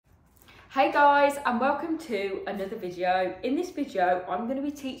Hey guys, and welcome to another video. In this video I'm going to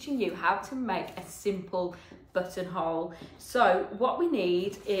be teaching you how to make a simple buttonhole. So what we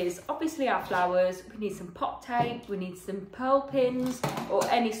need is obviously our flowers, we need some pop tape, we need some pearl pins or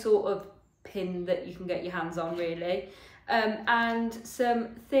any sort of pin that you can get your hands on really, and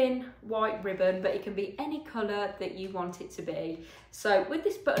some thin white ribbon, but it can be any colour that you want it to be. So with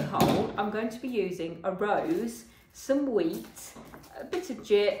this buttonhole I'm going to be using a rose, some wheat, a bit of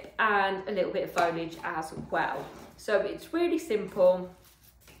gyp and a little bit of foliage as well. So it's really simple.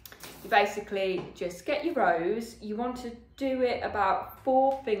 You basically just get your rose, you want to do it about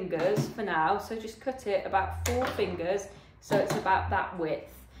 4 fingers for now, so just cut it about 4 fingers so it's about that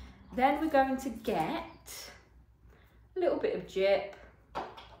width. Then we're going to get a little bit of gyp.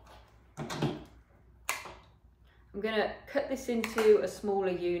 I'm going to cut this into a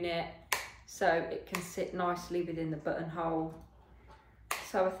smaller unit so it can sit nicely within the buttonhole.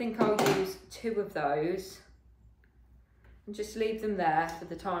 So I think I'll use 2 of those and just leave them there for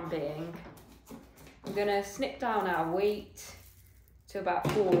the time being. I'm going to snip down our wheat to about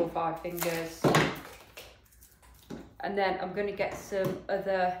 4 or 5 fingers. And then I'm going to get some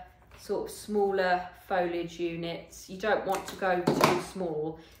other sort of smaller foliage units. You don't want to go too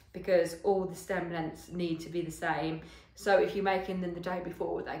small because all the stem lengths need to be the same. So if you're making them the day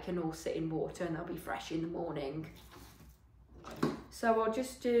before, they can all sit in water and they'll be fresh in the morning. So I'll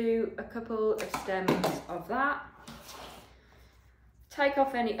just do a couple of stems of that. Take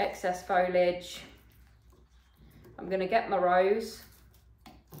off any excess foliage. I'm going to get my rose.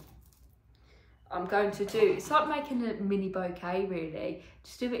 I'm going to do, it's like making a mini bouquet really.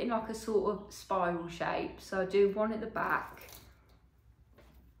 Just do it in like a sort of spiral shape. So I do one at the back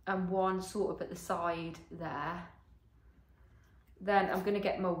and one sort of at the side there. Then I'm going to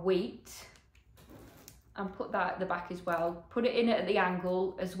get my wheat and put that at the back as well. Put it in at the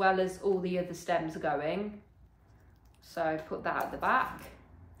angle as well as all the other stems are going. So put that at the back.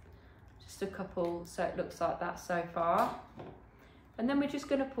 Just a couple so it looks like that so far. And then we're just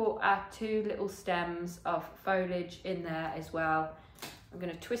going to put our 2 little stems of foliage in there as well. I'm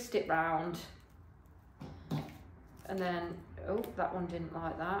going to twist it round. And then, oh, that one didn't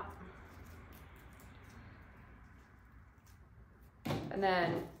like that. And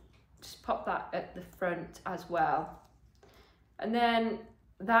then just pop that at the front as well. And then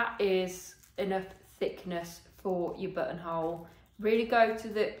that is enough thickness for your buttonhole. Really go to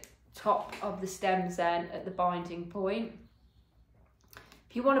the top of the stems then at the binding point.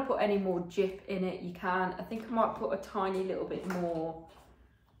 If you want to put any more gyp in it, you can. I think I might put a tiny little bit more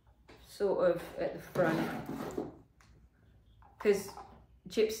sort of at the front, because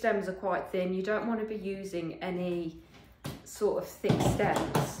gyp stems are quite thin. You don't want to be using any sort of thick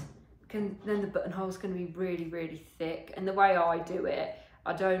stems. Then the buttonhole is going to be really, really thick. And the way I do it,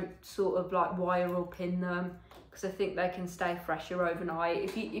 I don't sort of like wire or pin them because I think they can stay fresher overnight.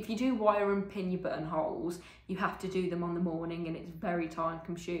 If you do wire and pin your buttonholes, you have to do them on the morning and it's very time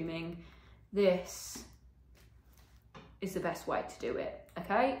consuming. This is the best way to do it.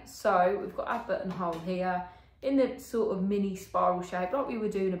 Okay, so we've got our buttonhole here in the sort of mini spiral shape, like we were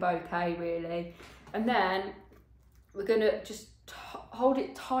doing a bouquet really. And then we're going to just hold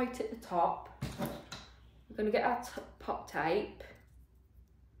it tight at the top. We're going to get our pop tape.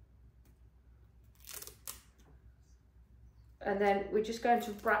 And then we're just going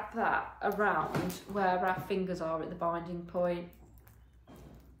to wrap that around where our fingers are at the binding point.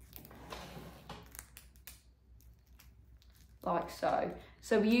 Like so.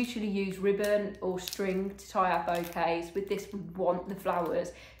 So we usually use ribbon or string to tie our bouquets. With this, we want the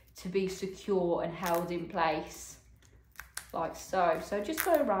flowers to be secure and held in place. Like so. So just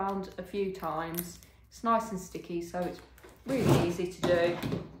go around a few times. It's nice and sticky, so it's really easy to do.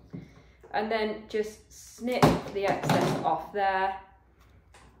 And then just snip the excess off there.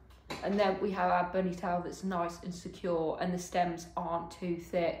 And then we have our bunny tail that's nice and secure and the stems aren't too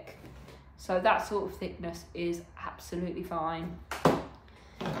thick. So that sort of thickness is absolutely fine.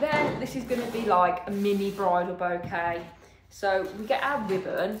 Then this is going to be like a mini bridal bouquet. So we get our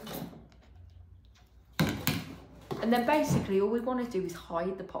ribbon. And then basically all we want to do is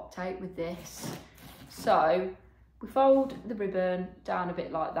hide the pop tape with this. So we fold the ribbon down a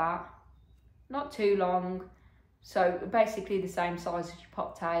bit like that. Not too long. So basically the same size as your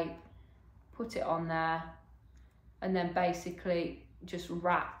pop tape. Put it on there. And then basically just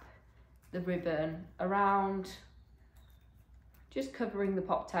wrap the ribbon around. Just covering the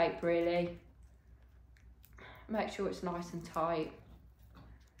pop tape really. Make sure it's nice and tight.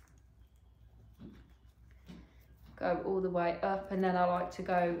 Go all the way up, and then I like to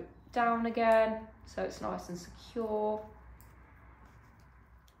go down again so it's nice and secure.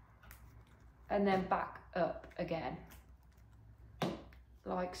 and then back up again,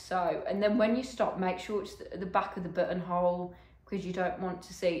 like so. And then when you stop, make sure it's the back of the buttonhole, because you don't want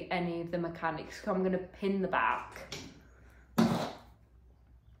to see any of the mechanics. So I'm going to pin the back.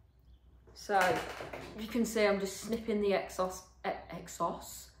 So you can see I'm just snipping the ASOS.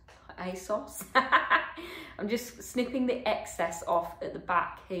 I'm just snipping the excess off at the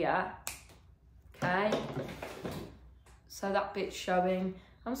back here. Okay, so that bit's showing.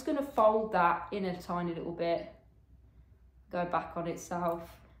 I'm just going to fold that in a tiny little bit, go back on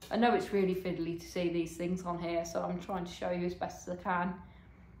itself. I know it's really fiddly to see these things on here, so I'm trying to show you as best as I can.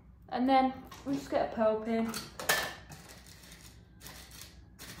 And then we'll just get a pearl pin.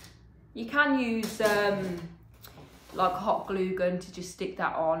 You can use like a hot glue gun to just stick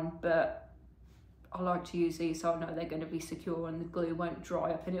that on, but I like to use these so I know they're going to be secure and the glue won't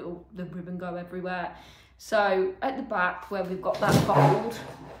dry up and the ribbon go everywhere. So at the back where we've got that fold,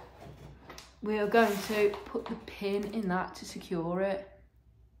 we are going to put the pin in that to secure it.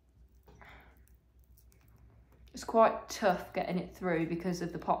 It's quite tough getting it through because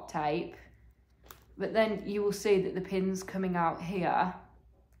of the pop tape, but then you will see that the pin's coming out here.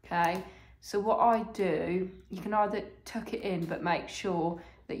 Okay, so what I do, you can either tuck it in but make sure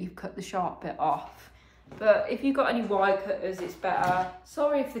that you've cut the sharp bit off. But if you've got any wire cutters, it's better.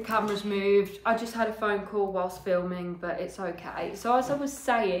 Sorry if the camera's moved. I just had a phone call whilst filming, but it's okay. So as I was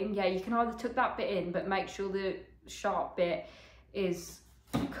saying, yeah, you can either tuck that bit in, but make sure the sharp bit is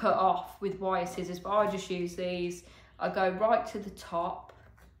cut off with wire scissors. But I just use these. I go right to the top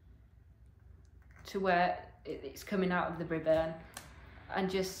to where it's coming out of the ribbon, and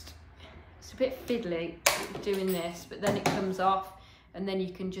just, it's a bit fiddly doing this, but then it comes off, and then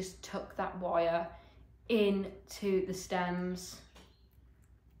you can just tuck that wire into the stems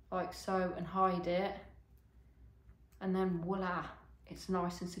like so and hide it, and then voila, it's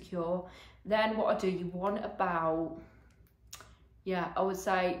nice and secure. Then what I do, you want about, yeah, I would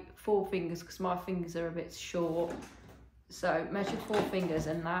say 4 fingers, because my fingers are a bit short, so measure 4 fingers,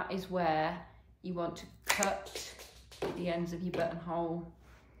 and that is where you want to cut the ends of your buttonhole.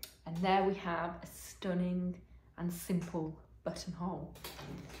 And there we have a stunning and simple buttonhole.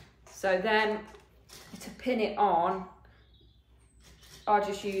 So then, to pin it on, I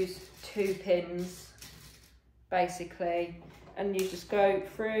just use 2 pins basically, and you just go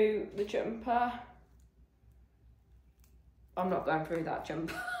through the jumper. I'm not going through that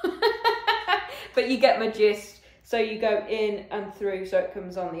jumper but you get my gist. So you go in and through so it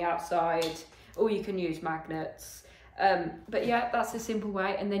comes on the outside, or you can use magnets. But yeah, that's a simple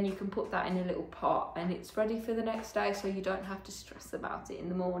way, and then you can put that in a little pot and it's ready for the next day, so you don't have to stress about it in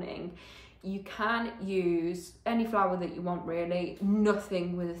the morning. You can use any flower that you want really,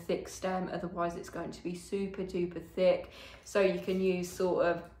 nothing with a thick stem, otherwise it's going to be super duper thick. So you can use sort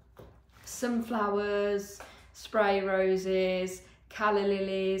of sunflowers, spray roses, calla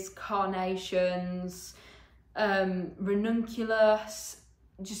lilies, carnations, ranunculus.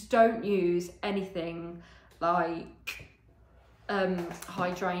 Just don't use anything like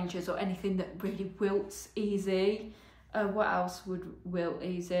hydrangeas or anything that really wilts easy. What else would wilt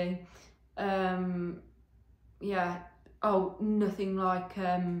easy? Yeah, oh, nothing like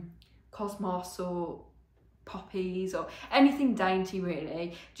cosmos or poppies or anything dainty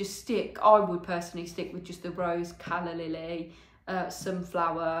really. Just stick, I would personally stick with just the rose, calla lily,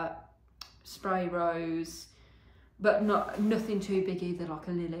 sunflower, spray rose, but nothing too big either, like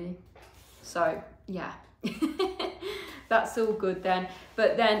a lily. So yeah, that's all good then.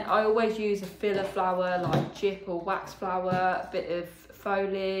 But then I always use a filler flower like gyp or wax flower, a bit of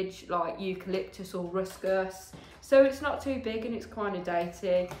foliage like eucalyptus or ruscus, so it's not too big and it's kind of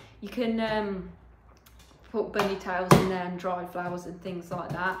dainty. You can put bunny tails in there and dried flowers and things like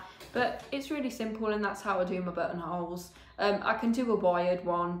that, but it's really simple, and that's how I do my buttonholes. I can do a wired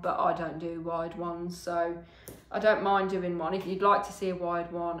one, but I don't do wired ones, so I don't mind doing one. If you'd like to see a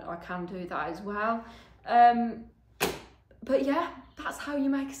wired one, I can do that as well. But yeah, that's how you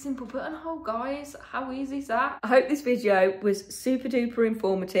make a simple buttonhole, guys. How easy is that? I hope this video was super duper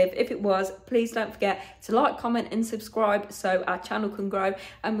informative. If it was, please don't forget to like, comment and subscribe so our channel can grow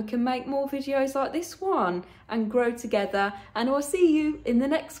and we can make more videos like this one and grow together. And I'll see you in the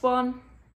next one.